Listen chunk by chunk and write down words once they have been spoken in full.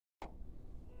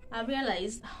I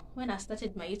realized when I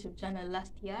started my YouTube channel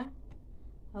last year,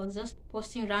 I was just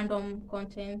posting random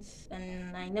content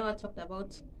and I never talked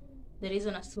about the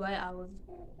reason as to why I was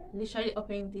literally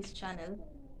opening this channel.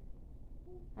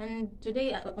 And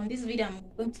today on this video, I'm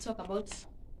going to talk about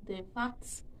the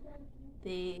facts,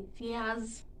 the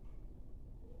fears,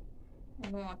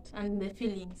 and the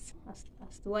feelings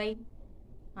as to why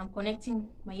I'm connecting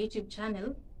my YouTube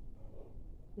channel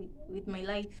with my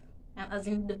life, as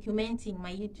in documenting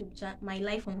my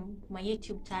life on my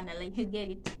YouTube channel. Like, you get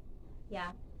it?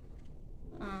 Yeah.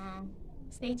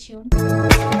 Stay tuned.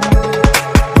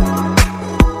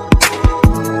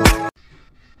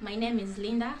 My name is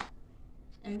Linda,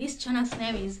 and this channel's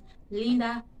name is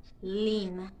Linda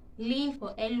Lynn. Lynn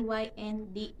for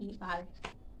L-Y-N-D-E-R.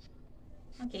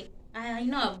 Okay, I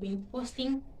know I've been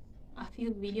posting a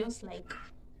few videos, like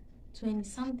 20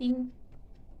 something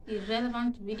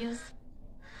irrelevant videos,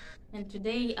 and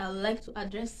today I would like to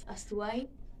address as to why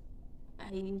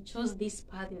I chose this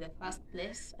path in the first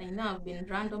place. I know I've been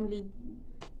randomly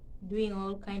doing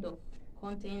all kind of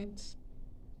content,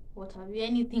 what have you,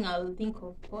 anything I'll think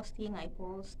of posting, I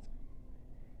post.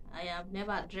 I have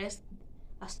never addressed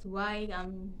as to why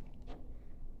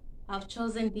I've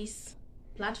chosen this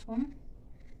platform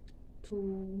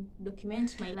to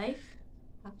document my life.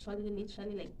 Actually,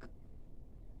 literally, like,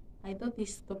 I thought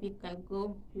this topic can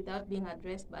go without being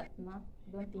addressed, but no,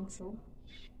 I don't think so.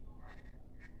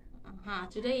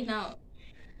 Today, now,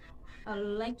 I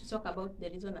would like to talk about the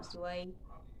reason as to why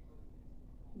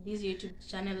this YouTube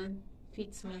channel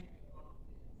fits me.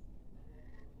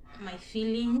 My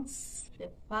feelings, the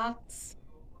facts,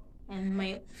 and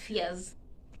my fears,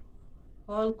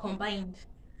 all combined,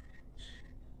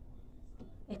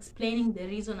 explaining the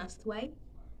reason as to why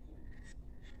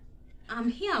I'm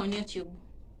here on YouTube.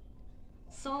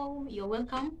 So you're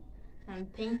welcome,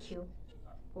 and thank you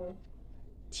for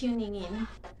tuning in.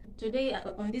 Today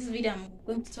on this video, I'm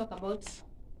going to talk about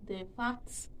the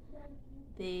facts,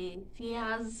 the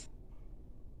fears,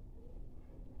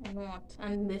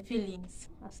 and the feelings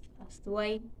as to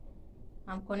why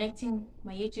I'm connecting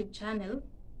my YouTube channel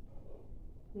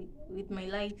with my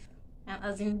life,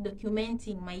 as in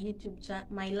documenting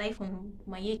my life on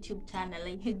my YouTube channel.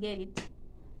 Like, you get it?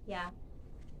 Yeah.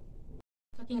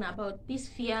 Talking about these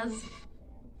fears,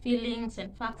 feelings,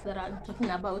 and facts that I'm talking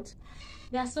about,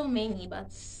 there are so many,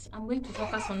 but I'm going to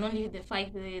focus on only the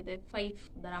five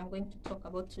that I'm going to talk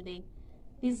about today.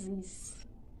 This is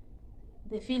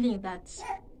the feeling that,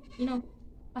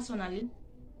 personally,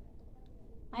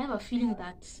 I have a feeling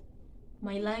that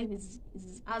my life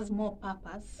has more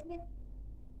purpose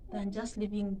than just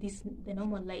living the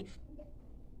normal life.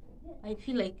 I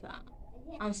feel like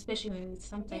I'm special in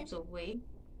some types of way.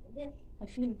 I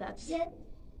feel that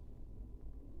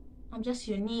I'm just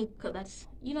unique. That,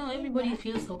 everybody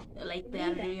feels so, like they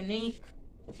are unique.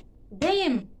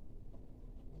 Damn!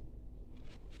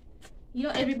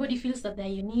 Everybody feels that they're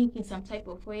unique in some type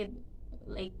of way,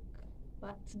 like,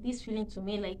 but this feeling to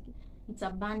me, like, it's a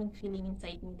burning feeling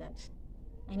inside me that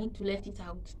I need to let it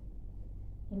out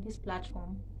in this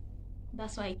platform.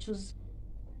 That's why I choose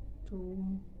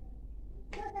to,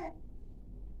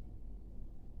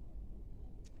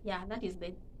 yeah, that is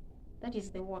the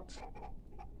what,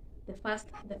 the first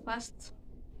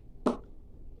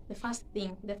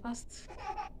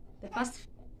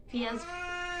fears,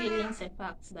 feelings, and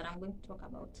facts that I'm going to talk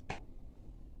about.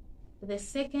 The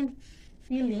second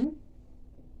feeling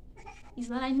is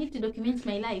that I need to document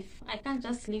my life. I can't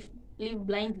just live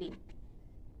blindly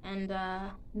and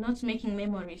not making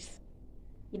memories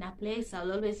in a place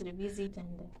I'll always revisit,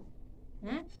 and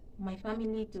my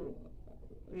family to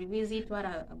revisit what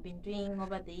I've been doing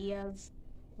over the years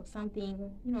or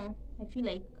something. I feel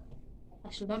like I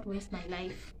should not waste my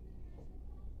life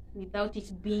without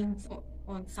it being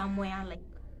on somewhere, like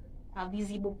a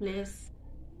visible place.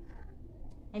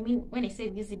 I mean, when I say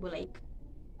visible, like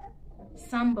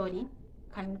somebody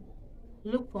can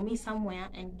look for me somewhere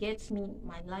and get me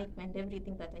my life and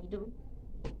everything that I do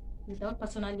without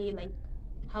personally, like,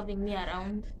 having me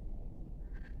around.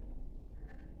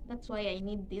 That's why I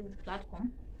need this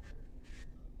platform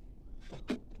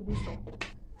to do so.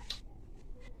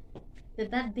 The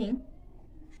third thing,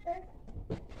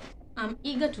 I'm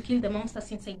eager to kill the monsters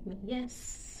inside me.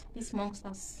 Yes, these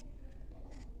monsters.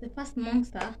 The first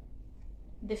monster,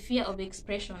 the fear of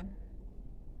expression.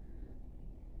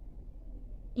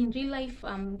 In real life,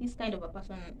 I'm this kind of a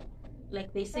person,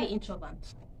 like they say,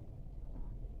 introvert.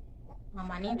 I'm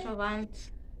an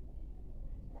introvert,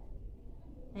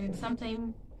 and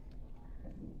sometimes,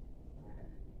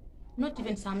 not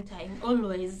even sometimes,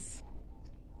 always,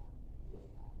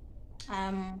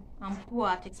 I'm poor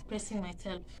at expressing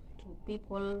myself to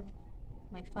people,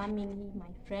 my family,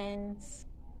 my friends,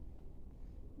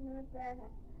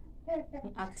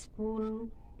 at school,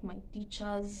 my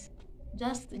teachers,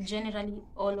 just generally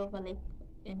all over, like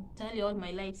entirely all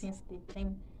my life since the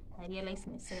time I realized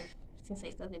myself, since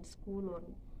I started school or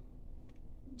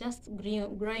just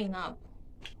growing up.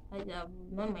 I have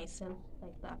known myself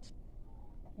like that,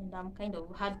 and I'm kind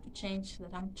of hard to change.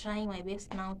 That I'm trying my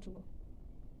best now to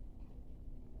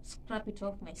scrap it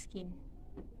off my skin.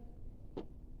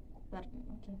 That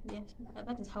okay, yes,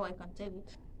 that is how I can tell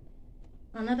it.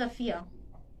 Another fear,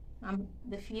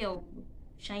 the fear of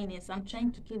shyness. I'm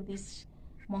trying to kill this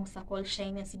monster called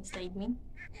shyness inside me.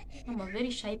 I'm a very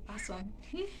shy person.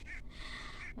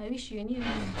 I wish you knew.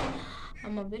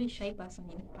 I'm a very shy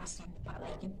person in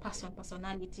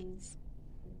personalities.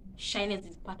 Shyness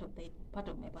is part of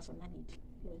my personality.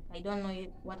 Like, I don't know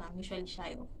what I'm usually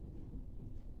shy of.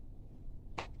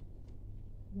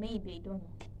 Maybe, I don't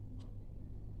know.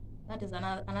 That is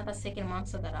another second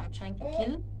monster that I'm trying to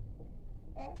kill.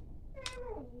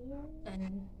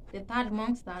 And the third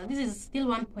monster, this is still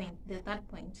one point. The third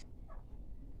point,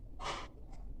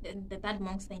 the third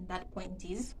monster in that point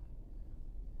is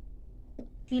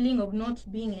feeling of not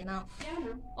being enough.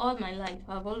 All my life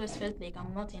I've always felt like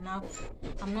I'm not enough.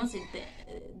 I'm not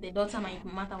the daughter my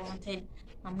mother wanted.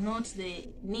 I'm not the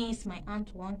niece my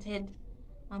aunt wanted.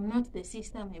 I'm not the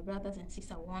sister my brothers and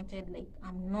sister wanted. Like,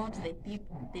 I'm not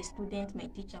the student my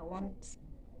teacher wants.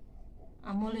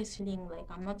 I'm always feeling like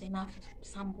I'm not enough to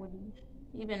somebody.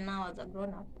 Even now as a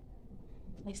grown-up,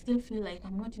 I still feel like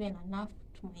I'm not even enough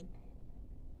to my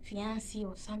fiancé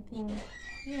or something.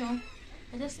 You know,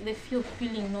 I just the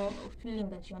feeling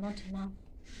that you're not enough.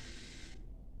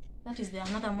 That is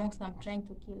another monster I'm trying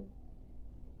to kill.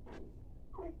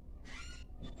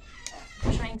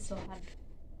 I'm trying so hard.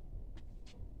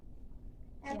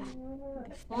 Yeah.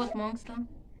 The fourth monster,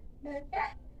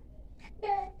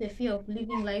 the fear of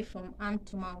living life from hand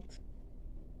to mouth,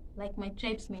 like my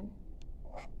tribesmen.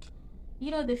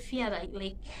 You know, the fear that,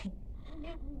 like,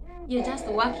 you're just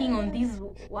working on this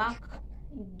work,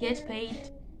 you get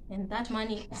paid, and that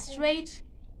money straight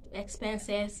to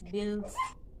expenses, bills.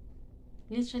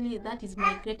 Literally, that is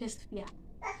my greatest fear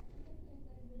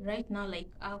right now. Like,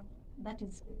 that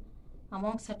is a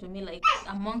monster to me, like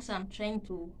a monster I'm trying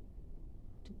to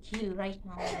kill right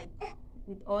now, like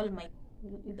with all my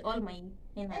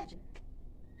energy.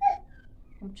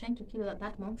 I'm trying to kill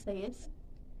that monster. Yes,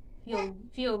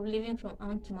 fear of living from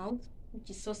hand to mouth, which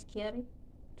is so scary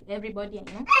to everybody I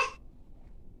know.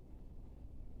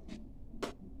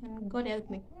 And God help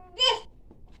me.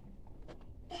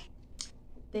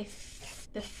 The fifth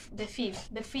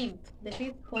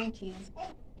point is,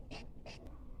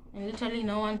 and literally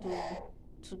no one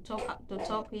to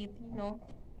talk with. You know,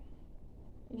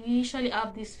 you usually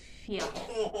have this fear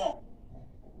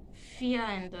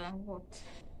and what?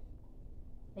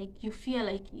 Like, you feel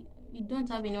like you don't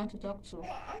have anyone to talk to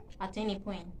at any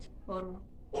point or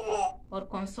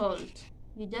consult.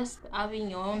 You're just having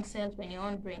your own self and your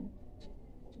own brain.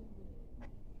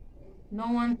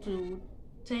 No one to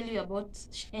tell you about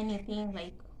anything.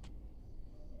 Like,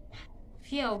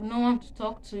 fear of no one to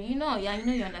talk to. You know, I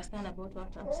know you understand about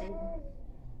what I'm saying.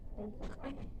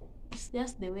 Like, it's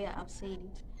just the way I've said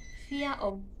it. Fear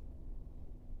of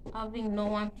having no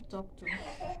one to talk to.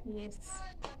 Yes.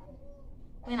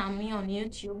 When I'm here on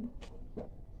YouTube,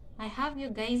 I have you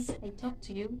guys, I talk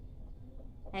to you,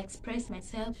 I express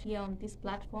myself here on this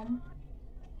platform.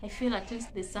 I feel at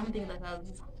least there's something that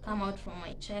has come out from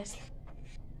my chest.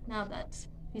 Now that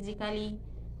physically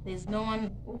there's no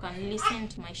one who can listen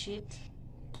to my shit.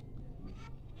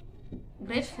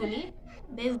 Gratefully,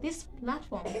 there's this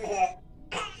platform.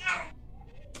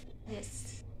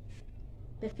 Yes.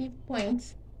 The fifth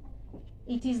point,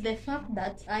 it is the fact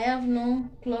that I have no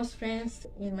close friends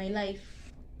in my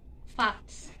life.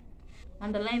 Facts.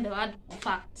 Underline the word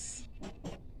facts.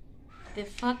 The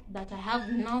fact that I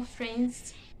have no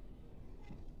friends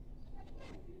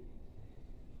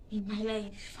in my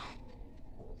life.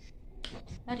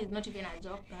 That is not even a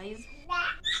joke, guys.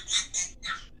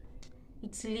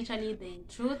 It's literally the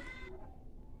truth.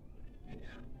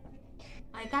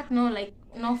 I got no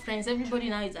friends. Everybody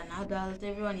now is an adult.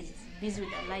 Everyone is busy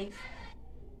with their life.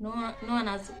 No one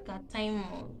has got time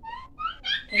or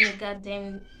any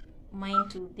goddamn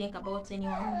mind to think about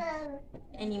anyone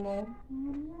anymore.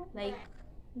 Like,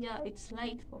 yeah, it's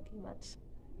light, okay, but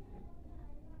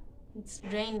it's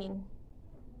draining.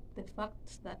 The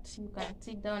fact that you can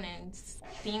sit down and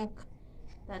think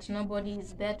that nobody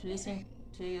is there to listen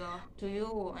to you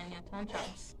and your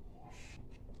tantrums.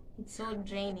 It's so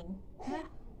draining.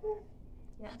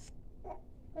 Yes.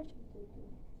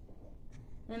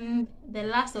 And the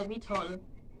last of it all,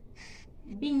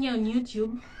 being here on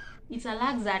YouTube, it's a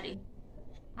luxury.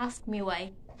 Ask me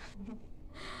why.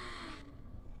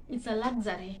 It's a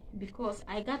luxury because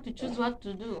I got to choose what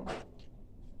to do.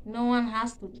 No one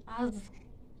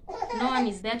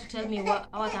is there to tell me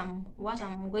what I'm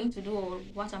going to do or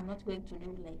what I'm not going to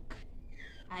do. Like,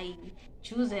 I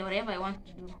choose whatever I want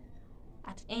to do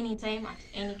at any time, at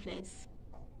any place.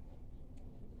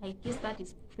 I guess that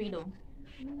is freedom.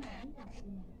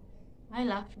 I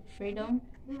love freedom,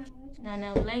 and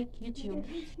I would like YouTube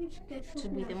to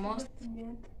be the most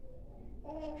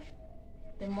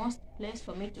place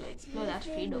for me to explore that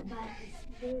freedom.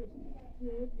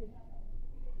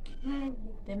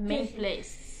 The main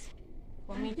place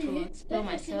for me to explore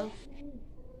myself,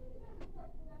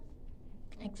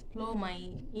 explore my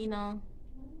inner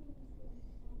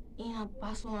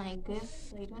person, I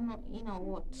guess. I don't know, inner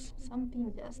what,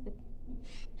 something just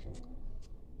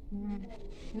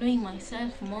knowing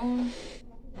myself more,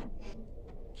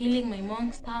 killing my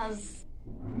monsters,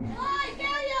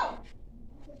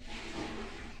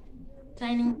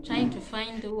 trying to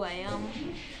find who I am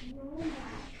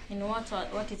and what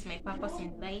is my purpose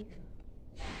in life.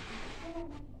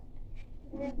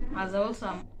 As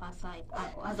I'm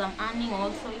earning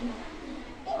also,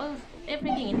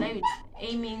 everything in life is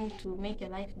aiming to make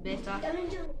your life better.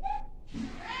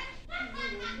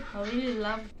 I really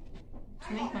love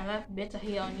to make my life better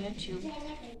here on YouTube.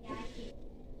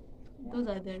 Those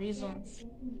are the reasons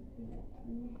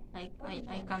I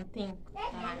can think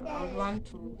that I would want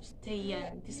to stay here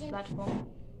on this platform,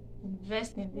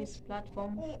 invest in this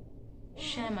platform,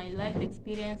 share my life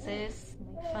experiences,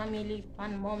 my family,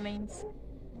 fun moments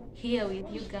here with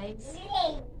you guys.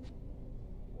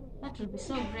 That will be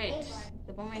so great.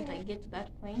 The moment I get to that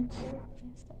point,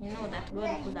 you know that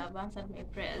God could have answered my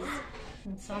prayers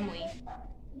in some way.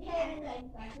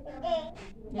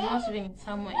 Not even in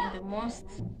some way, in the most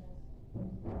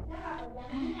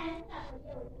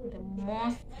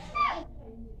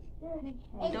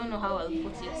I don't know how I'll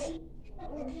put it.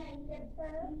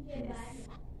 Yes.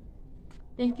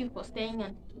 Thank you for staying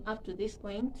up to this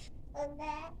point.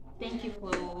 Thank you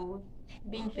for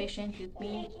being patient with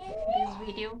me in this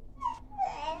video.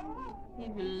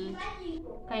 If you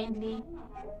kindly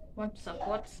want to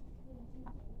support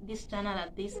this channel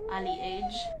at this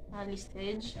early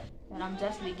stage that I'm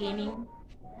just beginning,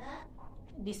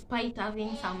 despite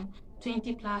having some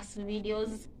 20+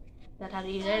 videos that are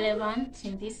irrelevant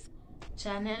in this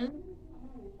channel,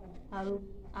 I'll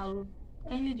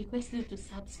kindly request you to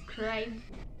subscribe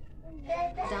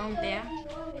down there.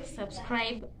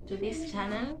 Subscribe to this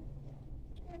channel,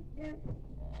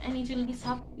 and it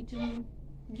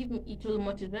will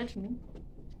motivate me.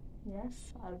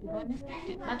 Yes, I'll be honest,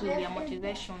 that will be a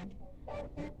motivation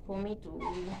for me to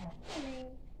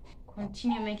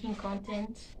continue making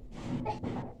content,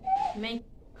 make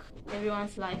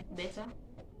everyone's life better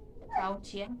out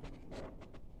here,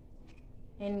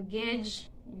 engage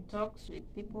in talks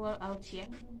with people out here,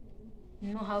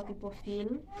 know how people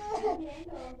feel.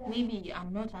 Maybe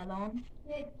I'm not alone.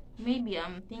 Maybe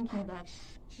I'm thinking that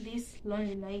this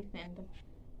lonely life and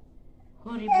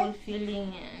horrible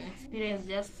feeling and experience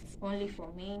just only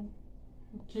for me,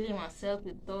 killing myself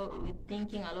with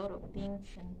thinking a lot of things,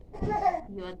 and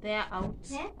you are there out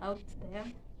there.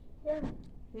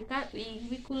 We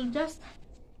could just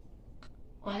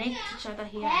connect each other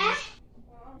here and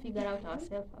figure out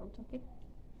ourselves out. Okay,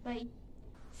 bye.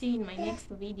 See you in my next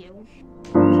video.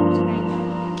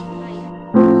 Subscribe.